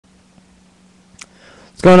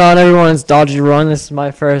What's going on, everyone? It's Dodgy Run. This is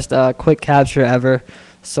my first quick capture ever,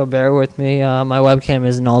 so bear with me. My webcam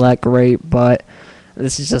isn't all that great, but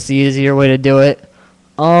this is just the easier way to do it.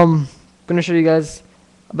 Gonna show you guys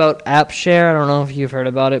about App Share. I don't know if you've heard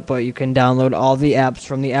about it, but you can download all the apps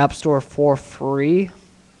from the App Store for free.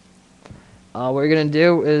 What you're gonna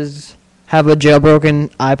do is have a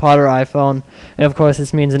jailbroken iPod or iPhone, and of course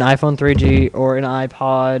this means an iPhone 3G or an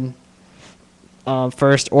iPod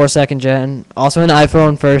first or second gen. Also an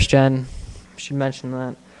iPhone first gen. Should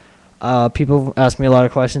mention that. People ask me a lot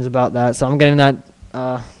of questions about that, so I'm getting that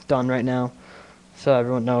done right now, so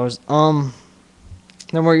everyone knows. Then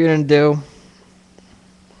what you're gonna do?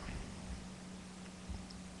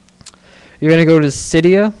 You're gonna go to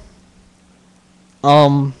Cydia.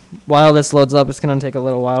 While this loads up, it's gonna take a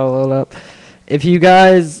little while to load up. If you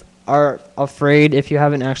guys are afraid, if you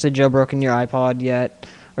haven't actually jailbroken your iPod yet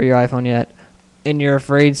or your iPhone yet, and you're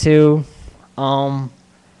afraid to,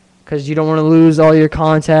 because you don't want to lose all your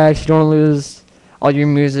contacts, you don't want to lose all your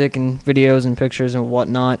music and videos and pictures and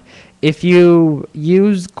whatnot. If you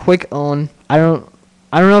use Quick Own, I don't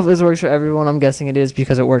know if this works for everyone. I'm guessing it is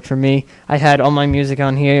because it worked for me. I had all my music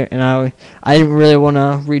on here, and I didn't really want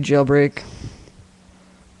to re-jailbreak,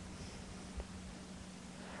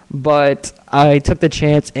 but I took the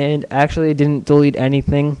chance and actually didn't delete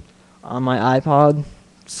anything on my iPod.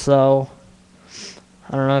 So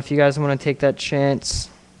I don't know if you guys want to take that chance.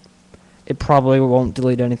 It probably won't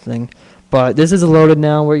delete anything. But this is loaded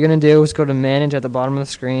now. What you're going to do is go to Manage at the bottom of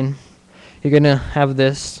the screen. You're going to have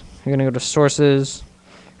this. You're going to go to Sources.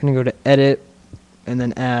 You're going to go to Edit, and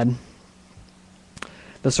then Add.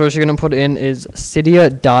 The source you're going to put in is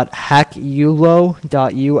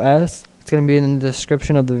cydia.hackulo.us. It's going to be in the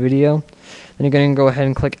description of the video. Then you're going to go ahead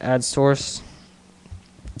and click Add Source.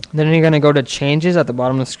 Then you're going to go to Changes at the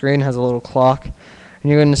bottom of the screen. It has a little clock. And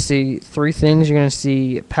you're going to see three things. You're going to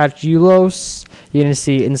see Patchulos, you're going to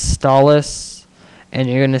see Installus, and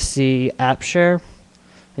you're going to see App Share.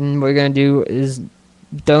 And what you're going to do is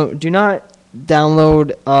do not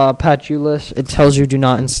download Patchulos. It tells you do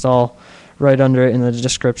not install right under it in the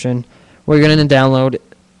description. What you're going to download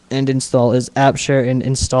and install is App Share and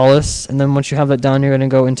Installus. And then once you have that done, you're going to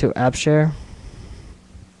go into App Share.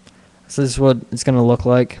 So this is what it's going to look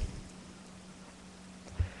like.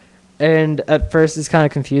 And at first it's kind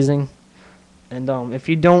of confusing, and if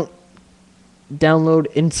you don't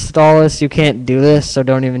download Installus, you can't do this, so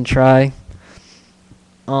don't even try.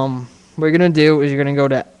 What you're gonna do is you're gonna go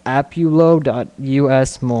to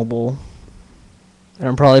appulo.us mobile, and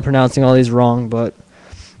I'm probably pronouncing all these wrong, but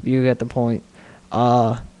you get the point.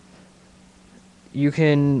 You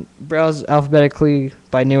can browse alphabetically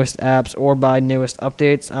by newest apps or by newest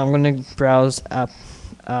updates. I'm gonna browse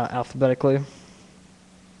alphabetically.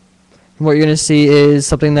 What you're going to see is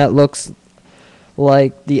something that looks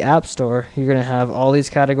like the App Store. You're going to have all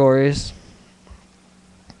these categories.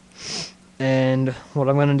 And what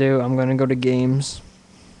I'm going to do, I'm going to go to Games,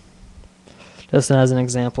 just as an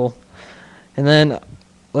example. And then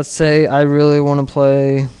let's say I really want to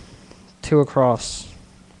play Two Across.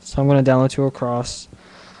 So I'm going to download Two Across.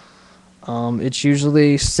 It's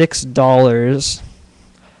usually $6.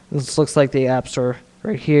 This looks like the App Store.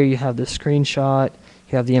 Right here you have the screenshot.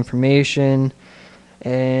 You have the information,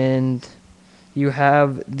 and you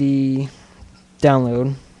have the download.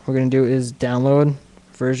 What we're going to do is download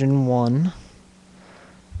version 1.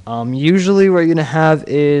 Usually what you're going to have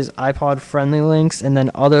is iPod friendly links and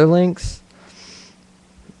then other links.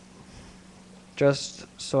 Just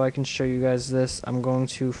so I can show you guys this, I'm going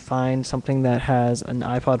to find something that has an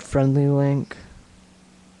iPod friendly link.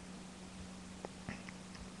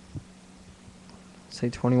 Say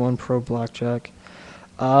 21 Pro Blackjack.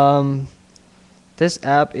 This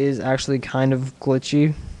app is actually kind of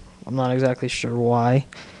glitchy. I'm not exactly sure why,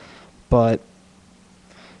 but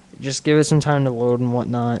just give it some time to load and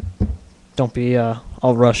whatnot. Don't be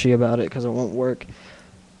all rushy about it because it won't work.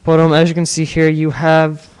 But as you can see here, you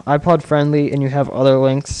have iPod friendly and you have other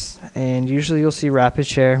links, and usually you'll see Rapid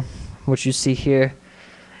Share, which you see here.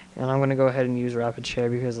 And I'm going to go ahead and use Rapid Share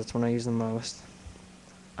because that's what I use the most.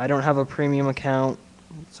 I don't have a premium account,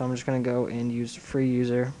 so I'm just going to go and use free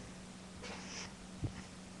user.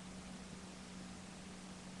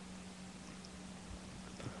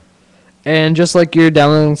 And just like you're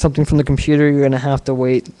downloading something from the computer, you're going to have to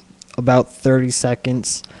wait about 30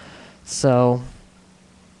 seconds. So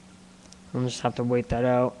I'll just have to wait that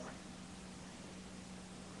out.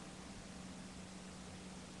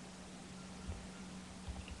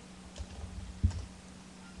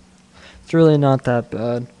 It's really not that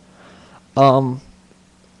bad.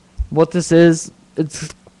 What this is,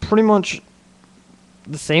 it's pretty much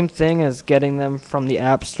the same thing as getting them from the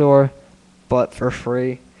App Store, but for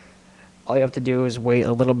free. All you have to do is wait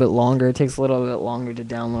a little bit longer. It takes a little bit longer to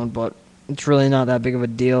download, but it's really not that big of a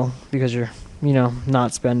deal because you're,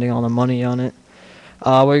 not spending all the money on it.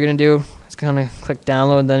 What you're going to do is kind of click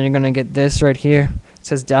download, then you're going to get this right here. It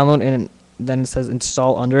says download, and then it says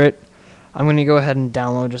install under it. I'm going to go ahead and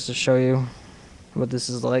download just to show you what this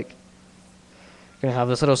is like. You're going to have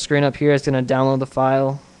this little screen up here. It's going to download the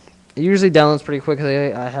file. It usually downloads pretty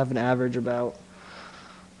quickly. I have an average about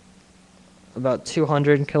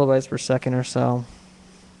 200 kilobytes per second or so.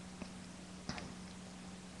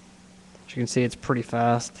 As you can see, it's pretty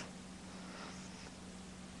fast.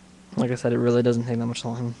 Like I said, it really doesn't take that much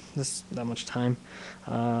time.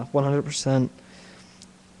 100%.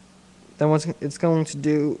 Then what it's going to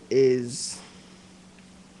do is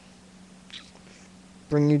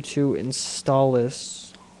bring you to install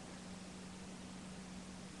this.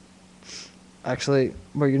 Actually,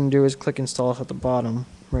 what you're going to do is click install at the bottom,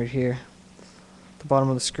 right here. The bottom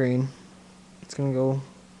of the screen. It's going to go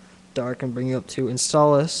dark and bring you up to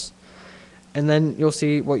install this. And then you'll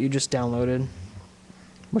see what you just downloaded,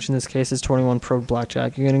 which in this case is 21 Pro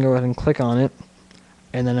Blackjack. You're going to go ahead and click on it.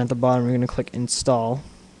 And then at the bottom, you're going to click install.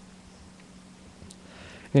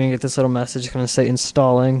 You're going to get this little message. It's going to say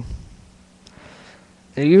installing.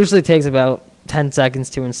 It usually takes about 10 seconds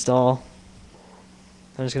to install.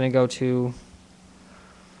 I'm just going to go to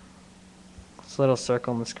this little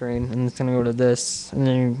circle on the screen, and it's going to go to this. And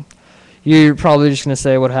then you're probably just going to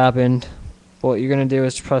say what happened. But what you're going to do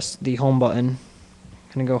is press the home button.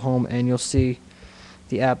 You're going to go home, and you'll see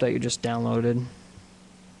the app that you just downloaded.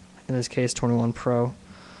 In this case, 21 Pro.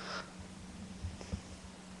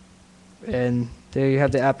 And there you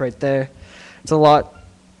have the app right there. It's a lot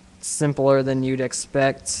simpler than you'd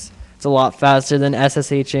expect. It's a lot faster than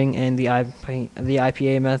SSHing and the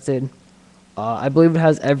IPA method. I believe it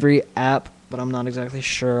has every app, but I'm not exactly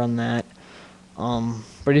sure on that.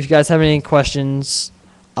 But if you guys have any questions,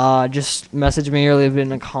 just message me or leave it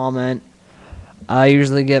in a comment. I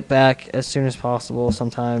usually get back as soon as possible.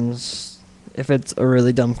 Sometimes, if it's a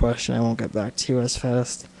really dumb question, I won't get back to you as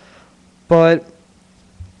fast. But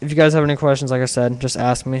if you guys have any questions, like I said, just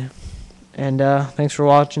ask me. And thanks for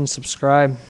watching. Subscribe.